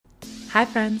Hi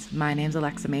friends, my name's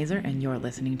Alexa Mazer and you're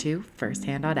listening to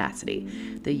Firsthand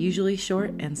Audacity, the usually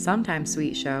short and sometimes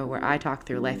sweet show where I talk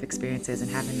through life experiences and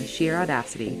having the sheer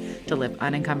audacity to live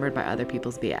unencumbered by other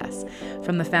people's BS.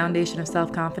 From the foundation of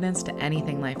self-confidence to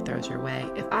anything life throws your way,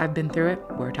 if I've been through it,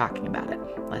 we're talking about it.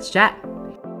 Let's chat!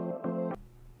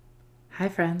 Hi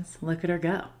friends, look at her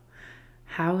go.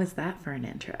 How was that for an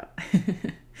intro?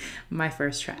 My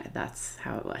first try, that's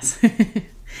how it was.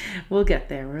 We'll get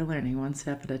there. We're learning one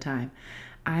step at a time.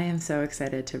 I am so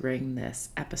excited to bring this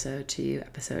episode to you,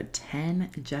 episode 10,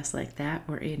 just like that.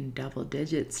 We're in double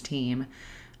digits, team.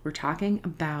 We're talking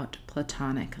about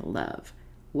platonic love.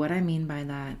 What I mean by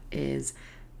that is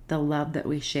the love that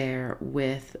we share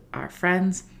with our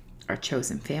friends, our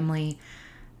chosen family,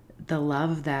 the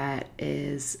love that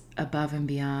is above and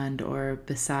beyond or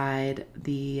beside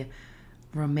the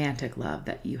romantic love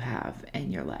that you have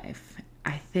in your life.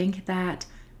 I think that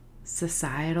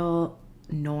societal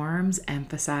norms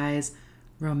emphasize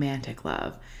romantic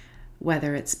love,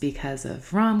 whether it's because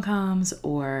of rom-coms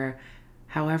or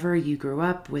however you grew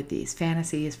up with these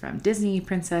fantasies from Disney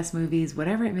princess movies,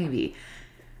 whatever it may be.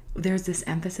 There's this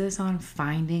emphasis on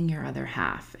finding your other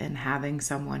half and having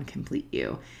someone complete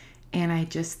you. And I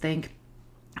just think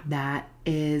that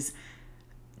is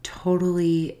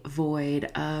totally void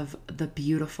of the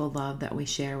beautiful love that we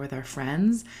share with our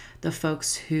friends, the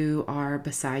folks who are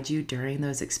beside you during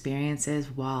those experiences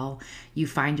while you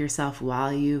find yourself,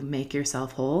 while you make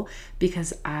yourself whole.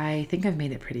 Because I think I've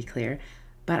made it pretty clear,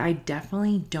 but I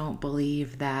definitely don't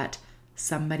believe that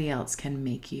somebody else can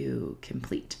make you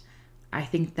complete. I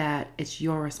think that it's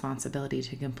your responsibility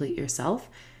to complete yourself,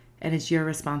 and it's your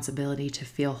responsibility to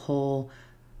feel whole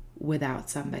without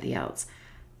somebody else.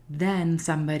 Then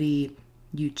somebody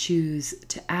you choose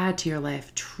to add to your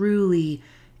life truly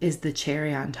is the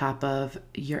cherry on top of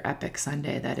your epic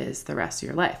sundae that is the rest of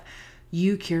your life.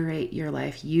 You curate your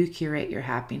life, you curate your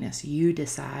happiness, you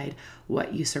decide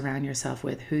what you surround yourself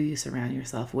with, who you surround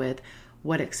yourself with,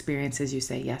 what experiences you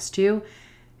say yes to,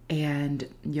 and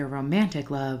your romantic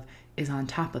love is on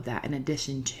top of that in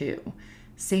addition to.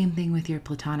 Same thing with your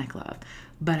platonic love.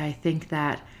 But I think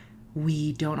that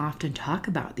we don't often talk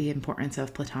about the importance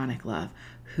of platonic love.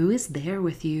 Who is there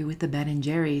with you with the Ben and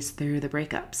Jerry's through the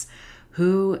breakups?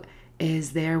 Who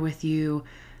is there with you,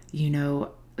 in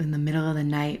the middle of the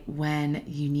night when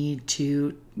you need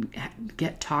to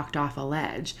get talked off a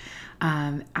ledge?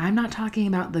 I'm not talking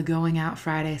about the going out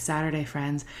Friday, Saturday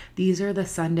friends. These are the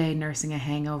Sunday nursing a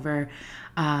hangover,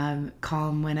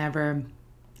 calm whenever.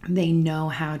 They know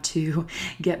how to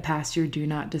get past your do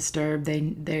not disturb.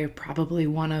 They're probably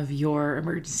one of your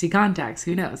emergency contacts.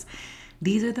 Who knows?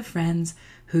 These are the friends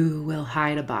who will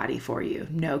hide a body for you.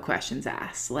 No questions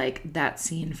asked. Like that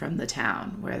scene from The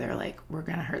Town where they're like, we're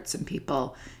going to hurt some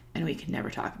people and we can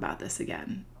never talk about this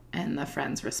again. And the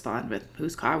friends respond with,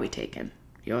 whose car are we taking?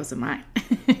 Yours or mine?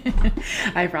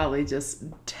 I probably just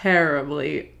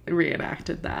terribly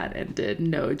reenacted that and did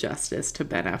no justice to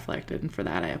Ben Affleck, and for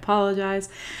that I apologize.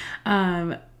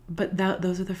 But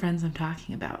those are the friends I'm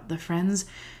talking about. The friends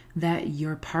that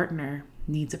your partner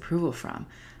needs approval from.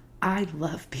 I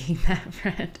love being that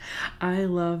friend. I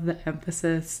love the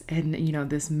emphasis, and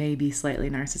this may be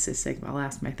slightly narcissistic. I'll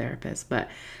ask my therapist, but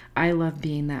I love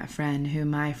being that friend who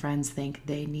my friends think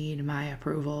they need my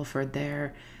approval for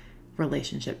their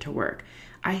relationship to work.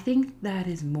 I think that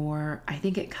is more, I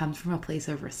think it comes from a place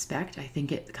of respect. I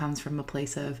think it comes from a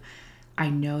place of, I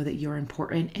know that you're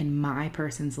important in my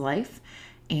person's life.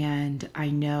 And I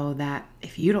know that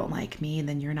if you don't like me,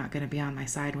 then you're not going to be on my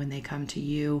side when they come to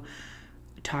you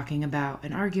talking about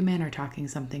an argument or talking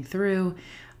something through.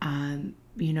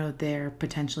 They're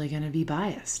potentially going to be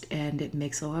biased. And it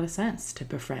makes a lot of sense to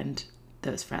befriend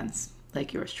those friends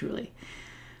like yours truly.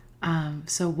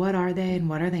 So what are they and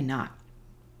what are they not?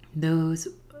 Those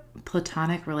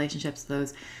platonic relationships,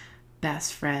 those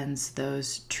best friends,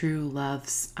 those true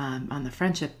loves on the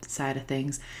friendship side of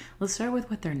things, let's start with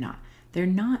what they're not. They're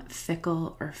not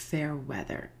fickle or fair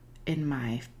weather, in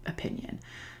my opinion.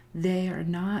 They are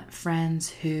not friends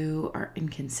who are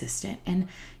inconsistent. And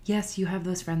yes, you have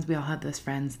those friends. We all have those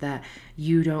friends that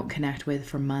you don't connect with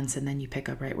for months and then you pick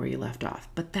up right where you left off.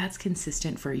 But that's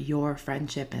consistent for your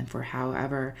friendship and for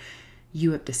however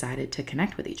you have decided to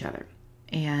connect with each other.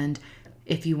 And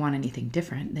if you want anything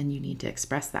different, then you need to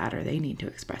express that or they need to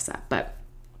express that. But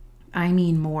I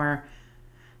mean more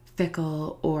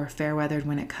fickle or fair-weathered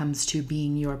when it comes to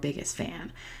being your biggest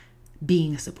fan,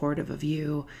 being supportive of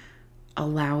you,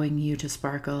 allowing you to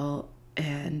sparkle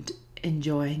and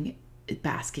enjoying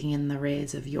basking in the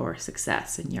rays of your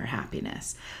success and your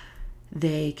happiness.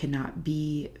 They cannot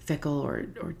be fickle or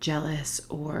jealous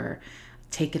or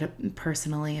take it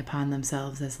personally upon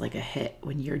themselves as like a hit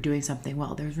when you're doing something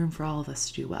well. There's room for all of us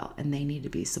to do well, and they need to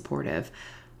be supportive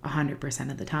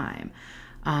 100% of the time.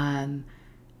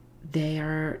 They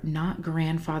are not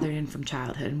grandfathered in from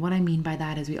childhood. And what I mean by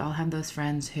that is we all have those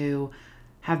friends who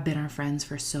have been our friends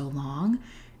for so long.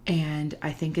 And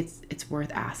I think it's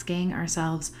worth asking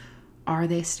ourselves, are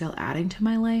they still adding to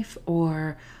my life,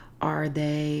 or are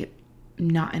they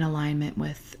not in alignment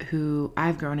with who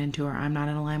I've grown into, or I'm not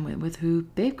in alignment with who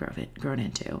they've grown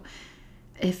into?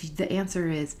 If the answer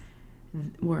is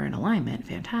we're in alignment,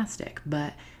 fantastic.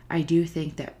 But I do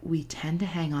think that we tend to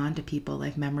hang on to people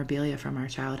like memorabilia from our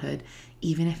childhood,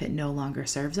 even if it no longer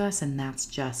serves us, and that's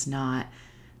just not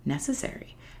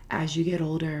necessary. As you get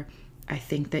older, I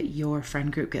think that your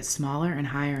friend group gets smaller and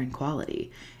higher in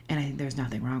quality, and I think there's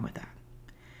nothing wrong with that.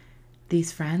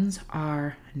 These friends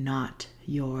are not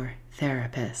your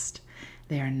therapist.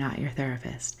 They are not your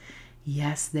therapist.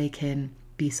 Yes, they can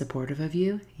be supportive of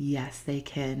you. Yes, you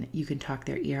can talk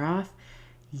their ear off.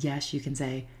 Yes, you can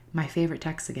say, my favorite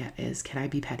text to get is, can I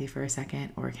be petty for a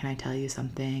second? Or can I tell you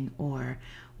something? Or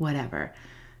whatever.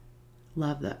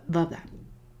 Love that.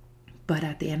 But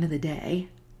at the end of the day,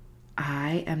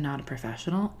 I am not a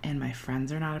professional, and my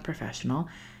friends are not a professional.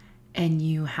 And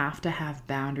you have to have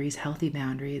boundaries, healthy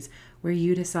boundaries, where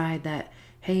you decide that,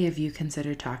 hey, have you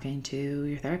considered talking to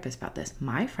your therapist about this?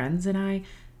 My friends and I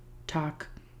talk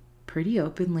pretty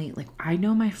openly. Like, I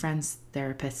know my friends'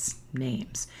 therapists'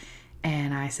 names,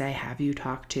 and I say, have you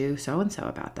talked to so-and-so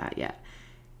about that yet?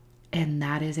 And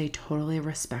that is a totally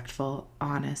respectful,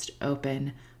 honest,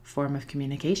 open form of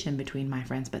communication between my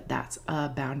friends. But that's a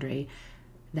boundary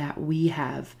that we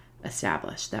have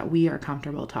established, that we are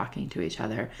comfortable talking to each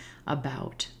other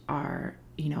about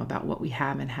about what we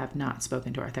have and have not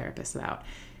spoken to our therapist about.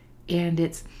 And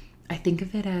I think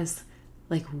of it as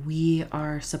like we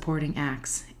are supporting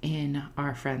acts in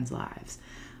our friends' lives.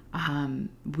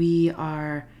 We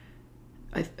are,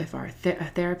 if our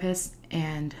therapist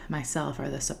and myself are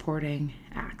the supporting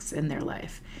acts in their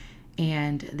life,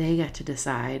 and they get to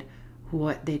decide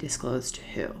what they disclose to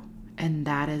who. And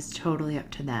that is totally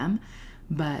up to them.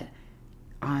 But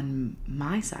on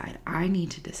my side, I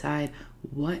need to decide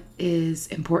what is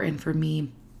important for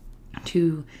me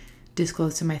to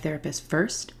disclose to my therapist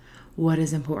first. What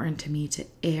is important to me to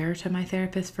air to my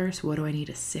therapist first? What do I need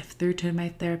to sift through to my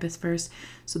therapist first,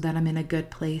 so that I'm in a good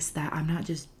place, that I'm not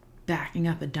just backing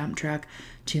up a dump truck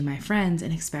to my friends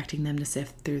and expecting them to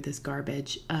sift through this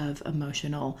garbage of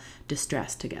emotional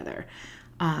distress together.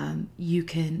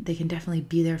 They can definitely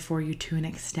be there for you to an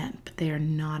extent, but they are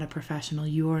not a professional.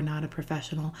 You are not a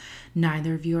professional.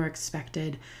 Neither of you are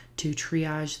expected to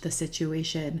triage the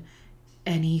situation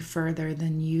any further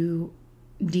than you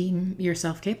deem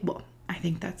yourself capable. I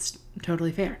think that's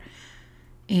totally fair.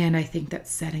 And I think that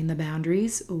setting the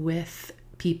boundaries with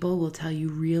people will tell you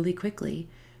really quickly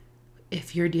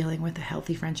if you're dealing with a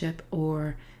healthy friendship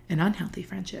or an unhealthy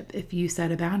friendship. If you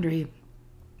set a boundary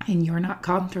and you're not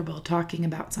comfortable talking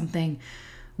about something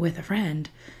with a friend,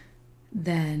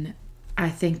 then I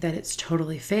think that it's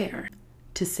totally fair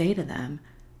to say to them,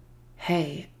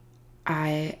 hey,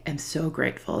 I am so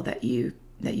grateful that you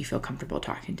feel comfortable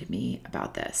talking to me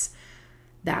about this.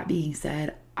 That being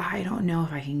said, I don't know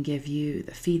if I can give you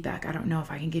the feedback. I don't know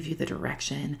if I can give you the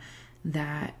direction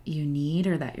that you need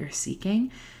or that you're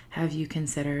seeking. Have you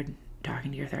considered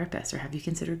talking to your therapist, or have you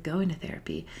considered going to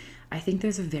therapy? I think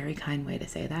there's a very kind way to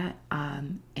say that,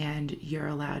 and you're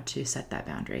allowed to set that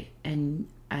boundary, and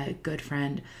a good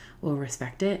friend will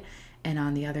respect it. And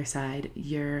on the other side,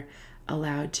 you're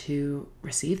allowed to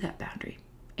receive that boundary.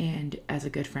 And as a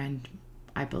good friend,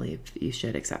 I believe you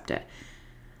should accept it.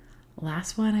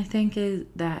 Last one, I think, is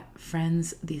that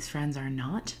these friends are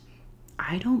not.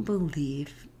 I don't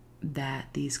believe that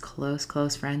these close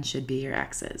friends should be your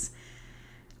exes.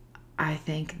 I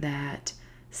think that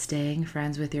staying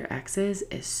friends with your exes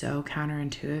is so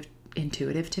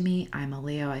counterintuitive to me. I'm a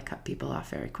Leo. I cut people off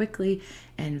very quickly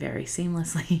and very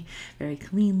seamlessly, very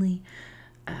cleanly,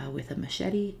 with a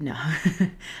machete. No,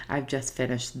 I've just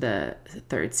finished the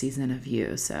 3rd season of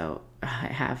You, so I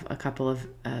have a couple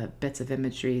of bits of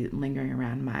imagery lingering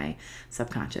around my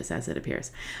subconscious as it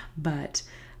appears. But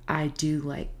I do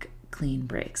like clean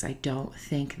breaks. I don't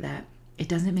think that it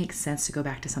doesn't make sense to go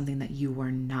back to something that you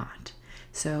were not.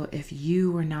 So if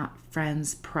you were not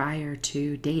friends prior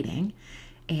to dating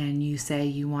and you say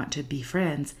you want to be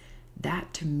friends,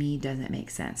 that to me doesn't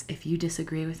make sense. If you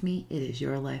disagree with me, it is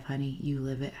your life, honey. You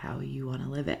live it how you want to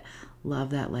live it. Love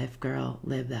that life, girl.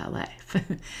 Live that life.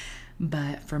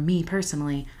 But for me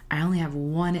personally, I only have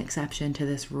one exception to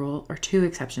this rule, or 2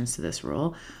 exceptions to this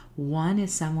rule. One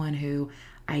is someone who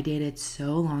I dated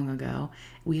so long ago.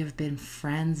 We have been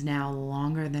friends now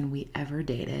longer than we ever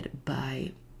dated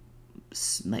by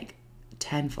like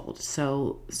tenfold,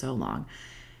 so long.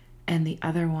 And the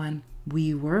other one,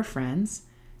 we were friends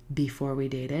before we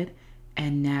dated,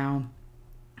 and now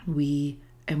we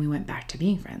went back to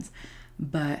being friends.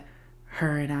 But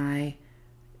her and I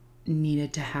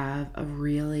needed to have a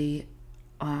really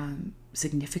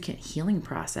significant healing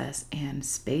process, and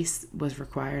space was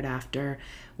required after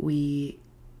we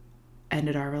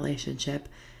ended our relationship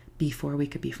before we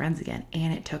could be friends again.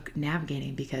 And it took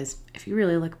navigating, because if you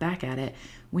really look back at it,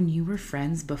 when you were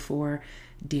friends before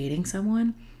dating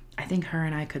someone, I think her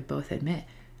and I could both admit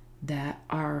that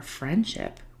our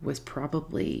friendship was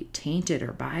probably tainted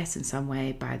or biased in some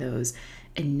way by those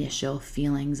initial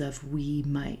feelings of we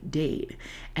might date.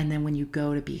 And then when you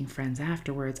go to being friends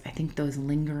afterwards, I think those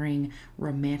lingering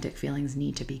romantic feelings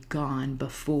need to be gone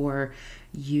before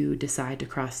you decide to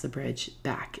cross the bridge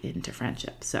back into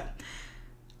friendship. So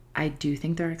I do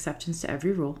think there are exceptions to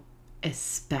every rule,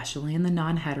 especially in the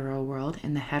non-hetero world.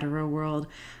 In the hetero world,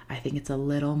 I think it's a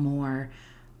little more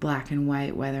black and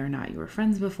white, whether or not you were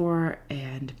friends before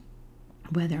and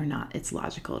whether or not it's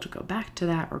logical to go back to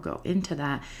that or go into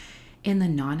that. In the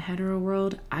non-hetero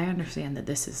world, I understand that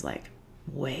this is like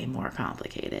way more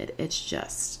complicated. It's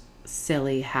just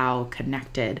silly how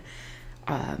connected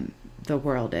the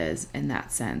world is, in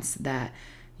that sense that,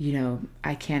 you know,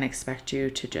 I can't expect you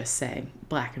to just say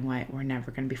black and white, we're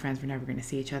never going to be friends, we're never going to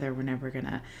see each other, we're never going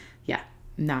to,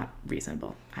 not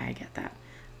reasonable. I get that.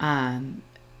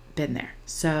 Been there.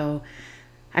 So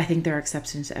I think there are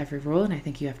exceptions to every rule, and I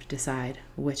think you have to decide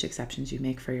which exceptions you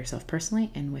make for yourself personally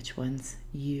and which ones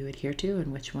you adhere to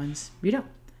and which ones you don't.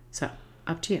 So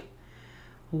up to you.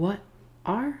 What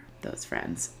are those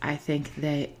friends? I think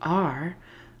they are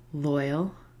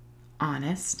loyal,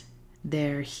 honest,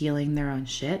 they're healing their own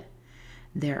shit,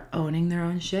 they're owning their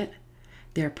own shit,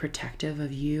 they're protective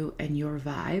of you and your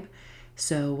vibe.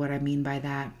 So what I mean by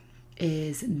that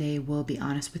is they will be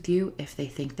honest with you if they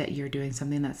think that you're doing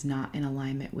something that's not in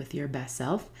alignment with your best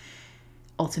self.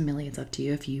 Ultimately, it's up to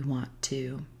you if you want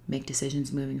to make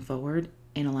decisions moving forward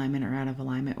in alignment or out of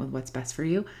alignment with what's best for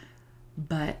you.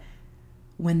 But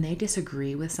when they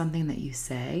disagree with something that you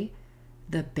say,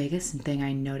 the biggest thing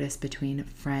I notice between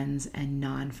friends and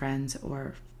non-friends,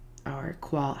 or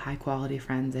high quality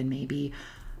friends and maybe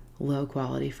low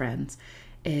quality friends,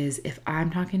 is if I'm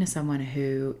talking to someone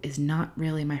who is not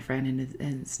really my friend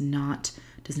and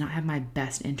does not have my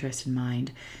best interest in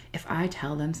mind, if I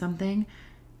tell them something,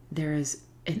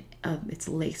 it's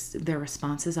laced, their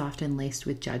response is often laced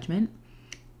with judgment,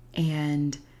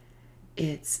 and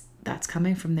that's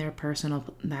coming from their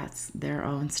personal, that's their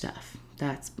own stuff.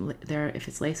 If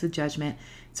it's laced with judgment,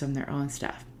 it's from their own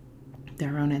stuff,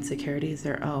 their own insecurities,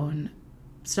 their own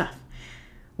stuff.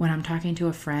 When I'm talking to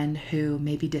a friend who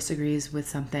maybe disagrees with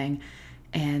something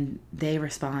and they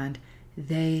respond,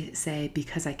 they say,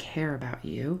 because I care about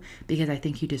you, because I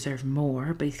think you deserve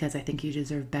more, because I think you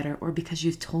deserve better, or because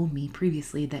you've told me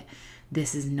previously that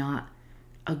this is not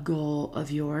a goal of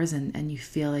yours and you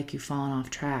feel like you've fallen off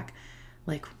track.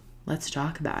 Like, let's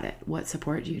talk about it. What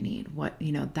support do you need?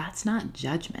 That's not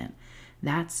judgment.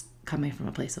 That's coming from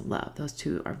a place of love. Those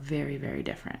two are very, very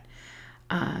different.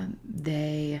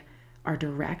 They are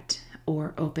direct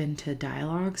or open to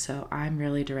dialogue. So I'm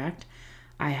really direct.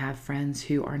 I have friends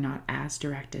who are not as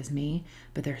direct as me,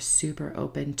 but they're super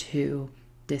open to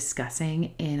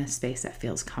discussing in a space that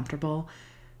feels comfortable.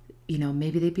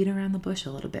 Maybe they beat around the bush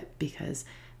a little bit because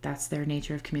that's their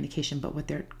nature of communication, but what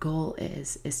their goal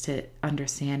is to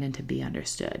understand and to be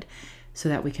understood so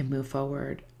that we can move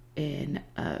forward from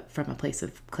a place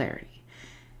of clarity.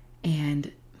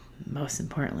 And most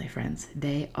importantly, friends,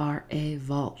 they are a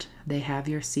vault. They have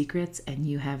your secrets and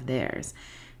you have theirs.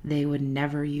 They would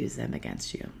never use them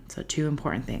against you. So 2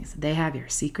 important things. They have your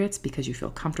secrets because you feel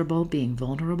comfortable being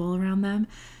vulnerable around them.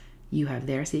 You have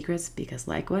their secrets because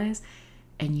likewise,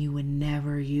 and you would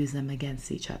never use them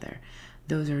against each other.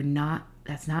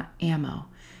 That's not ammo.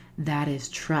 That is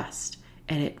trust.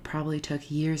 And it probably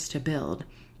took years to build.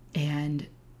 And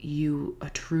a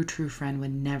true friend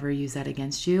would never use that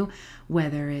against you,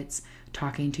 whether it's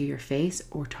talking to your face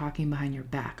or talking behind your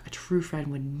back. A true friend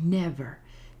would never,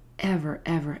 ever,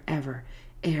 ever, ever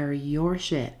air your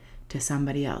shit to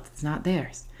somebody else. It's not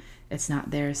theirs. It's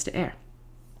not theirs to air.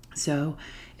 So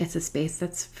it's a space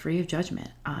that's free of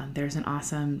judgment. There's an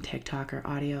awesome TikTok or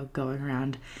audio going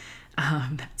around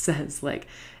that says, like,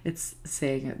 it's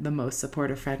saying the most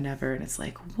supportive friend ever, and it's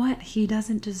like, what? He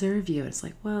doesn't deserve you. It's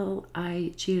like, well,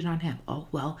 I cheated on him. Oh,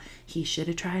 well, he should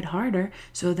have tried harder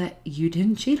so that you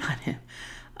didn't cheat on him.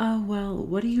 Oh, well,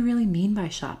 what do you really mean by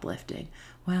shoplifting?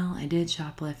 Well, I did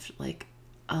shoplift like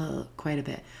quite a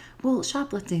bit. Well,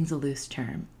 shoplifting's a loose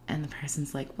term. And the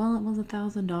person's like, well, it was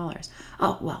 $1,000.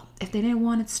 Oh, well, if they didn't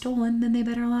want it stolen, then they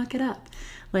better lock it up.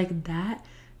 Like that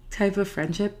type of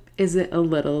friendship, is it a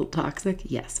little toxic?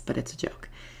 Yes, but it's a joke.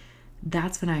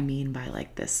 That's what I mean by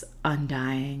like this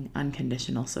undying,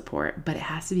 unconditional support, but it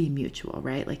has to be mutual,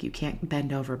 right? Like you can't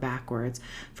bend over backwards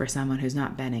for someone who's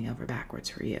not bending over backwards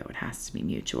for you. It has to be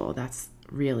mutual. That's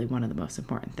really one of the most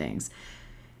important things.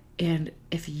 And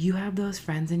if you have those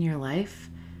friends in your life,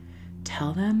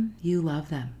 tell them you love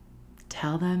them.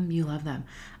 Tell them you love them.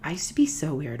 I used to be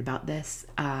so weird about this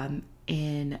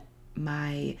in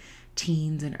my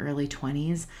teens and early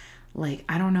 20s. Like,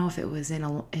 I don't know if it was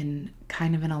in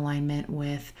kind of an alignment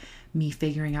with me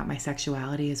figuring out my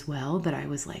sexuality as well, but I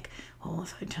was like, well,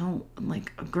 if I tell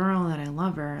like a girl that I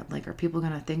love her, like, are people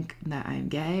gonna think that I'm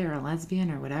gay or a lesbian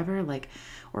or whatever, like,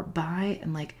 or bi?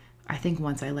 And like, I think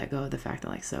once I let go of the fact that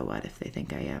like, so what if they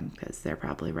think I am, because they're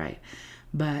probably right.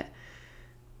 But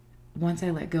once I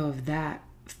let go of that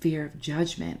fear of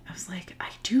judgment, I was like, I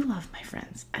do love my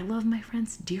friends. I love my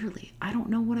friends dearly. I don't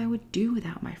know what I would do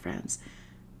without my friends.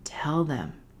 Tell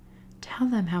them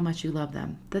how much you love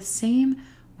them. The same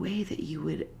way that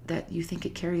you think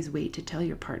it carries weight to tell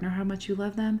your partner how much you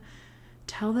love them.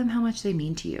 Tell them how much they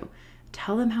mean to you.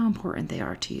 Tell them how important they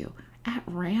are to you at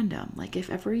random. Like if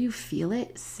ever you feel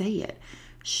it, say it.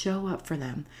 Show up for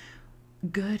them.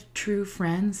 Good, true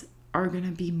friends are going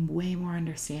to be way more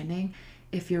understanding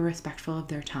if you're respectful of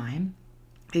their time.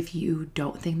 If you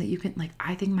don't think that you can, like,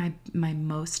 I think my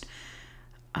most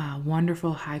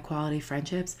wonderful, high quality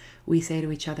friendships, we say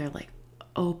to each other, like,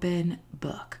 open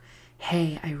book.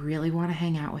 Hey, I really want to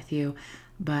hang out with you,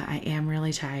 but I am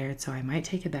really tired, so I might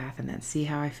take a bath and then see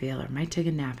how I feel, or might take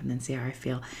a nap and then see how I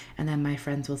feel. And then my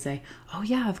friends will say, oh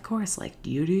yeah, of course, like,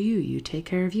 you do you take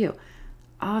care of you.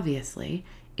 Obviously,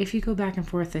 if you go back and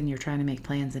forth and you're trying to make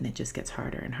plans and it just gets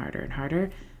harder and harder and harder,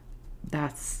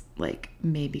 that's like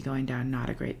maybe going down not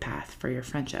a great path for your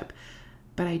friendship.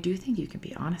 But I do think you can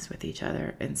be honest with each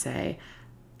other and say,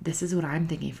 this is what I'm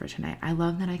thinking for tonight. I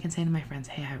love that I can say to my friends,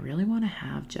 hey, I really want to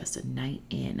have just a night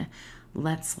in.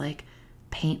 Let's like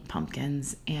paint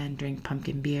pumpkins and drink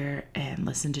pumpkin beer and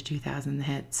listen to 2000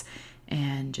 hits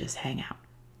and just hang out.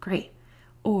 Great.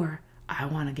 Or I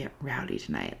want to get rowdy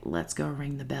tonight. Let's go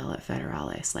ring the bell at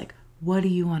Federales. Like, what do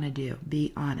you want to do?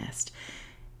 Be honest.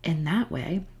 And that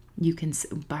way, you can,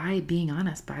 by being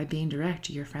honest, by being direct,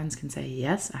 your friends can say,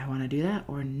 yes, I want to do that,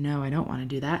 or no, I don't want to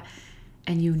do that.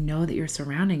 And you know that you're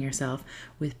surrounding yourself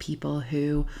with people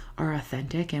who are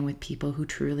authentic and with people who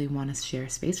truly want to share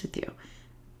space with you.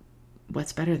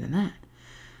 What's better than that?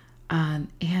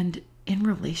 And in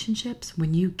relationships,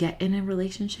 when you get in a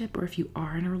relationship, or if you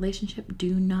are in a relationship,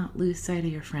 do not lose sight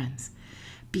of your friends.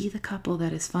 Be the couple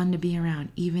that is fun to be around,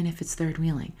 even if it's third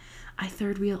wheeling. I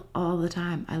third wheel all the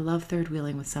time. I love third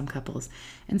wheeling with some couples,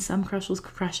 and some couples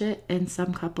crush it and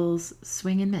some couples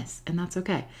swing and miss, and that's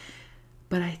okay.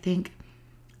 But I think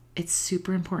it's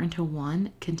super important to,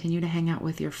 one, continue to hang out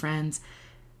with your friends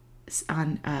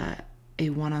on a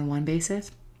one-on-one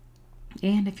basis.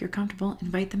 And if you're comfortable,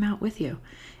 invite them out with you.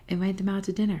 Invite them out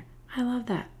to dinner. I love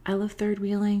that. I love third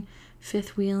wheeling,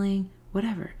 fifth wheeling,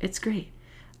 whatever. It's great.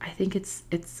 I think it's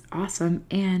awesome.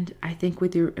 And I think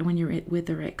when you're with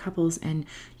the right couples and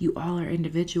you all are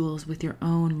individuals with your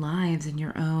own lives and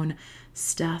your own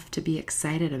stuff to be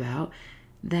excited about,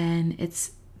 then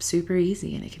it's super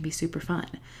easy and it can be super fun.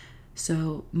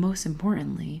 So most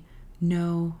importantly,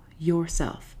 know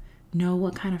yourself. Know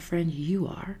what kind of friend you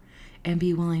are and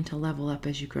be willing to level up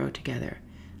as you grow together.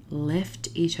 Lift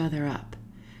each other up.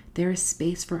 There is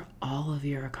space for all of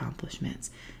your accomplishments.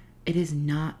 It is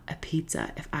not a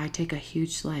pizza. If I take a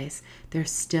huge slice,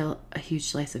 there's still a huge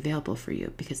slice available for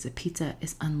you because the pizza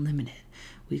is unlimited.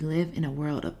 We live in a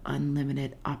world of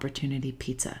unlimited opportunity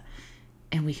pizza,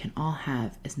 and we can all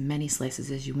have as many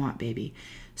slices as you want, baby.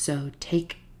 So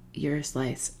take your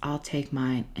slice, I'll take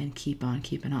mine, and keep on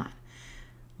keeping on.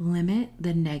 Limit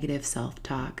the negative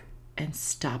self-talk and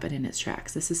stop it in its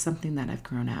tracks. This is something that I've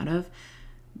grown out of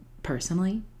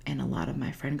personally, and a lot of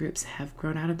my friend groups have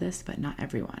grown out of this, but not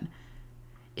everyone.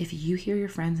 If you hear your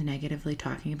friends negatively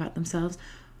talking about themselves,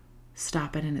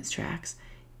 stop it in its tracks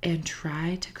and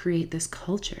try to create this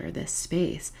culture, this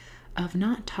space of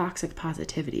not toxic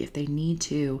positivity. If they need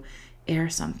to air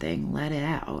something, let it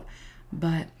out.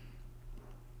 But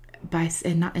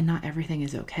not everything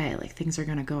is okay. Like, things are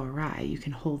going to go awry. You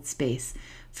can hold space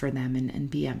for them and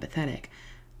be empathetic.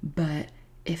 But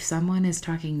if someone is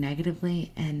talking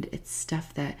negatively and it's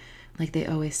stuff that, like they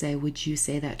always say, would you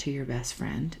say that to your best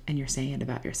friend? And you're saying it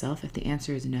about yourself. If the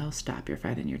answer is no, stop your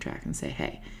friend in your track and say,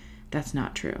 hey, That's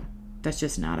not true. That's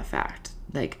just not a fact.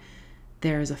 Like,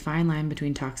 there is a fine line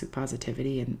between toxic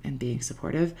positivity and being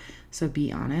supportive. So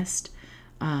be honest.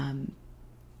 But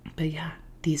yeah,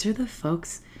 these are the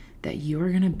folks that you are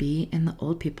going to be in the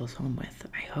old people's home with,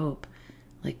 I hope.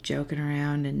 Like, joking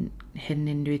around and hitting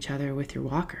into each other with your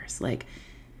walkers. Like,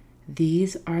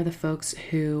 these are the folks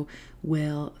who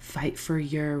will fight for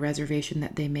your reservation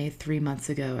that they made 3 months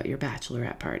ago at your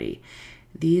bachelorette party.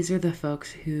 These are the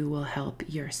folks who will help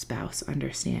your spouse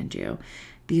understand you.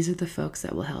 These are the folks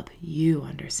that will help you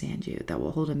understand you, that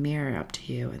will hold a mirror up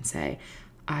to you and say,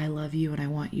 I love you and I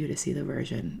want you to see the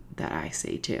version that I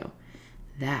see too.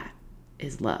 That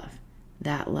is love.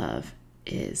 That love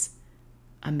is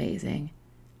amazing,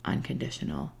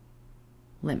 unconditional,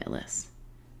 limitless,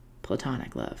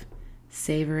 platonic love.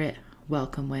 Savor it,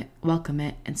 welcome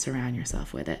it, and surround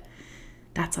yourself with it.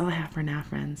 That's all I have for now,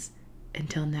 friends.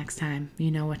 Until next time,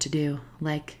 you know what to do.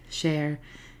 Like, share,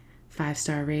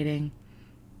 5-star rating,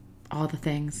 all the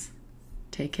things.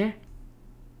 Take care.